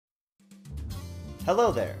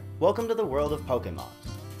Hello there! Welcome to the world of Pokémon.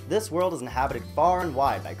 This world is inhabited far and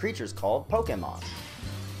wide by creatures called Pokémon.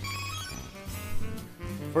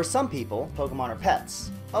 For some people, Pokémon are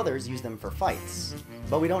pets. Others use them for fights.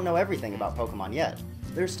 But we don't know everything about Pokémon yet.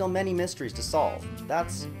 There's still many mysteries to solve.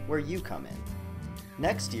 That's where you come in.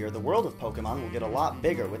 Next year, the world of Pokémon will get a lot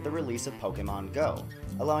bigger with the release of Pokémon Go,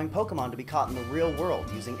 allowing Pokémon to be caught in the real world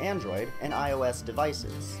using Android and iOS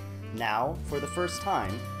devices. Now, for the first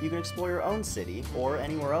time, you can explore your own city, or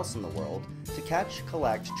anywhere else in the world, to catch,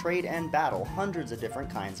 collect, trade, and battle hundreds of different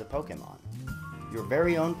kinds of Pokémon. Your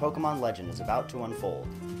very own Pokémon legend is about to unfold.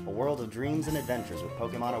 A world of dreams and adventures with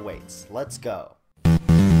Pokémon awaits. Let's go!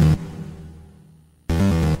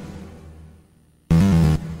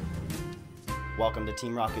 Welcome to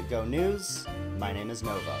Team Rocket Go News. My name is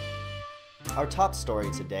Nova. Our top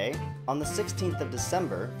story today, on the 16th of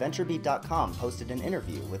December, VentureBeat.com posted an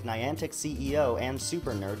interview with Niantic CEO and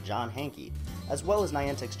super nerd John Hanke, as well as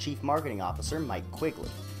Niantic's Chief Marketing Officer Mike Quigley.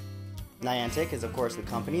 Niantic is of course the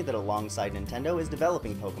company that alongside Nintendo is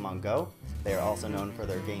developing Pokémon Go. They are also known for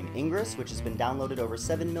their game Ingress, which has been downloaded over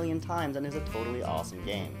 7 million times and is a totally awesome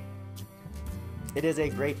game. It is a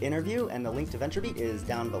great interview, and the link to VentureBeat is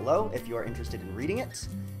down below if you are interested in reading it.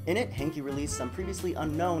 In it, Hanke released some previously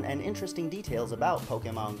unknown and interesting details about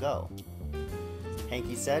Pokémon Go.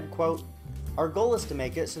 Hanke said, quote, "Our goal is to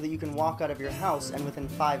make it so that you can walk out of your house and within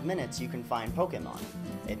 5 minutes you can find Pokémon.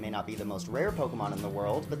 It may not be the most rare Pokémon in the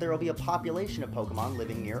world, but there will be a population of Pokémon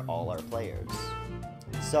living near all our players.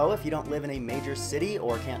 So if you don't live in a major city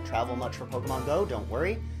or can't travel much for Pokémon Go, don't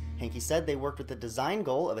worry. Hanke said they worked with the design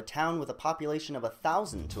goal of a town with a population of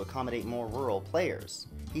 1,000 to accommodate more rural players.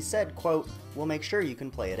 He said, quote, "We'll make sure you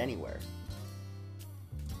can play it anywhere."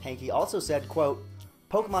 Hanke also said, quote,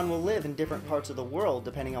 "Pokemon will live in different parts of the world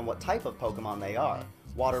depending on what type of Pokemon they are.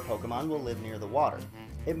 Water Pokemon will live near the water.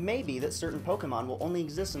 It may be that certain Pokemon will only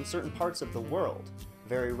exist in certain parts of the world.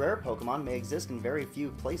 Very rare Pokemon may exist in very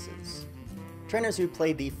few places." Trainers who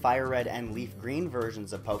played the Fire Red and Leaf Green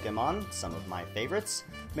versions of Pokemon, some of my favorites,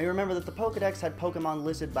 may remember that the Pokédex had Pokemon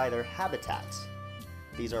listed by their habitats.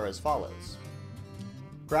 These are as follows: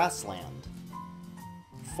 Grassland,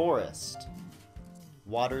 Forest,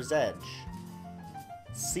 Water's Edge,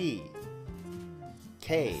 Sea,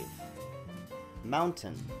 Cave,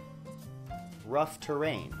 Mountain, Rough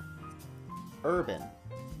Terrain, Urban,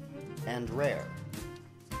 and Rare.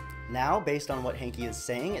 Now, based on what Hanke is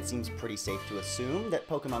saying, it seems pretty safe to assume that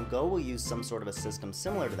Pokémon Go will use some sort of a system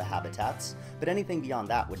similar to the habitats, but anything beyond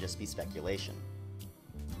that would just be speculation.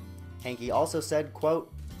 Hanke also said, quote,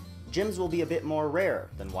 "Gyms will be a bit more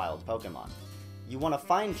rare than wild Pokémon. You want to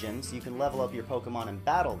find gyms so you can level up your Pokémon and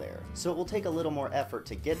battle there, so it will take a little more effort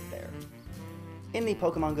to get there." In the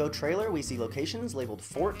Pokémon Go trailer, we see locations labeled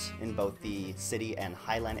Fort in both the city and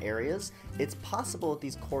highland areas. It's possible that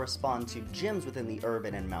these correspond to gyms within the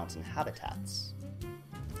urban and mountain habitats.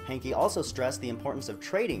 Hanke also stressed the importance of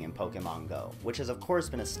trading in Pokémon Go, which has of course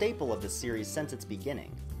been a staple of the series since its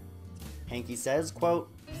beginning. Hanke says, quote,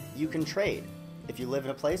 "You can trade. If you live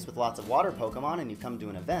in a place with lots of water Pokémon and you come to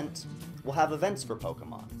an event, we'll have events for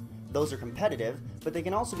Pokémon. Those are competitive, but they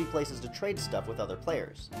can also be places to trade stuff with other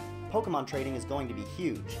players. Pokémon trading is going to be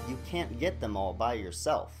huge. You can't get them all by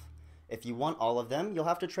yourself. If you want all of them, you'll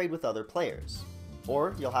have to trade with other players.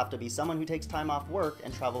 Or you'll have to be someone who takes time off work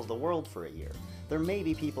and travels the world for a year. There may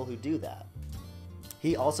be people who do that."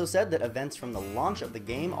 He also said that events from the launch of the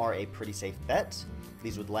game are a pretty safe bet.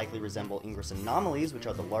 These would likely resemble Ingress Anomalies, which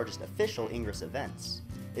are the largest official Ingress events.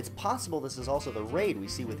 It's possible this is also the raid we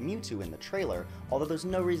see with Mewtwo in the trailer, although there's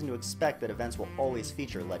no reason to expect that events will always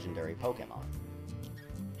feature legendary Pokémon.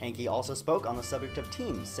 Hanke also spoke on the subject of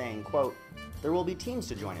teams, saying, quote, "There will be teams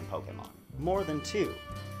to join in Pokémon. More than 2.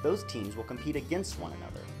 Those teams will compete against one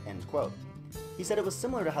another," end quote. He said it was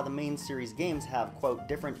similar to how the main series games have, quote,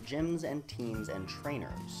 "different gyms and teams and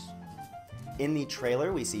trainers." In the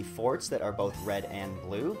trailer, we see forts that are both red and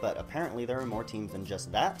blue, but apparently there are more teams than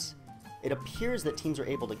just that. It appears that teams are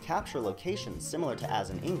able to capture locations similar to as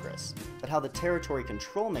in Ingress, but how the territory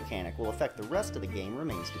control mechanic will affect the rest of the game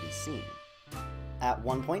remains to be seen. At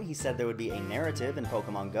one point, he said there would be a narrative in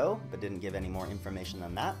Pokémon Go, but didn't give any more information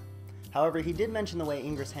than that. However, he did mention the way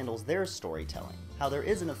Ingress handles their storytelling, how there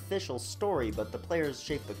is an official story, but the players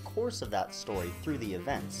shape the course of that story through the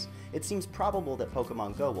events. It seems probable that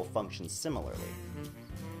Pokémon Go will function similarly.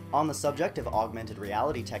 On the subject of augmented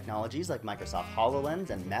reality technologies like Microsoft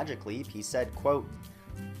HoloLens and Magic Leap, he said, quote,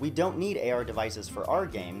 "We don't need AR devices for our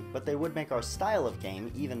game, but they would make our style of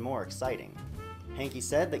game even more exciting." Hanke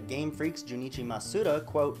said that Game Freak's Junichi Masuda,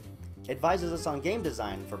 quote, "advises us on game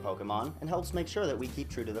design for Pokemon and helps make sure that we keep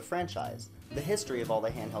true to the franchise, the history of all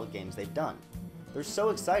the handheld games they've done. They're so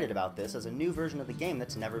excited about this as a new version of the game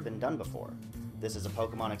that's never been done before. This is a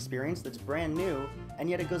Pokemon experience that's brand new, and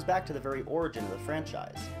yet it goes back to the very origin of the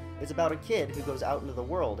franchise. It's about a kid who goes out into the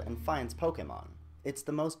world and finds Pokemon. It's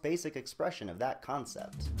the most basic expression of that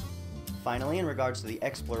concept. Finally, in regards to the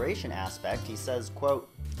exploration aspect, he says, quote,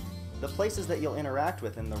 "The places that you'll interact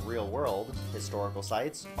with in the real world, historical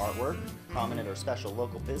sites, artwork, prominent or special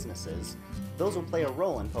local businesses, those will play a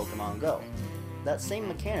role in Pokemon Go. That same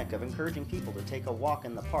mechanic of encouraging people to take a walk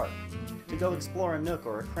in the park, to go explore a nook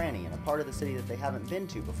or a cranny in a part of the city that they haven't been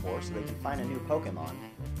to before so they can find a new Pokemon,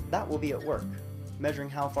 that will be at work. Measuring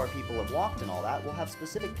how far people have walked and all that will have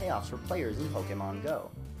specific payoffs for players in Pokemon Go."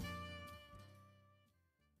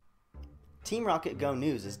 Team Rocket Go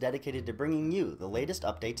News is dedicated to bringing you the latest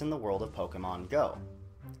updates in the world of Pokemon Go.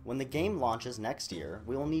 When the game launches next year,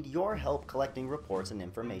 we will need your help collecting reports and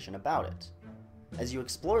information about it. As you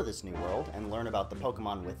explore this new world and learn about the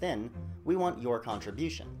Pokemon within, we want your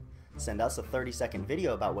contribution. Send us a 30-second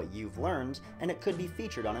video about what you've learned, and it could be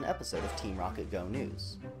featured on an episode of Team Rocket Go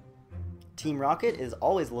News. Team Rocket is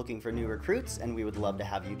always looking for new recruits, and we would love to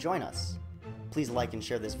have you join us. Please like and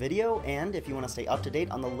share this video, and if you want to stay up to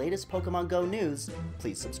date on the latest Pokemon Go news,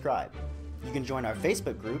 please subscribe. You can join our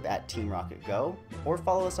Facebook group at Team Rocket Go, or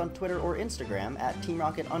follow us on Twitter or Instagram at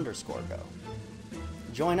TeamRocket_Go.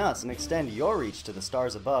 Join us and extend your reach to the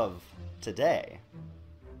stars above today.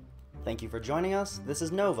 Thank you for joining us. This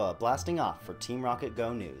is Nova blasting off for Team Rocket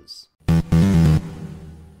Go News.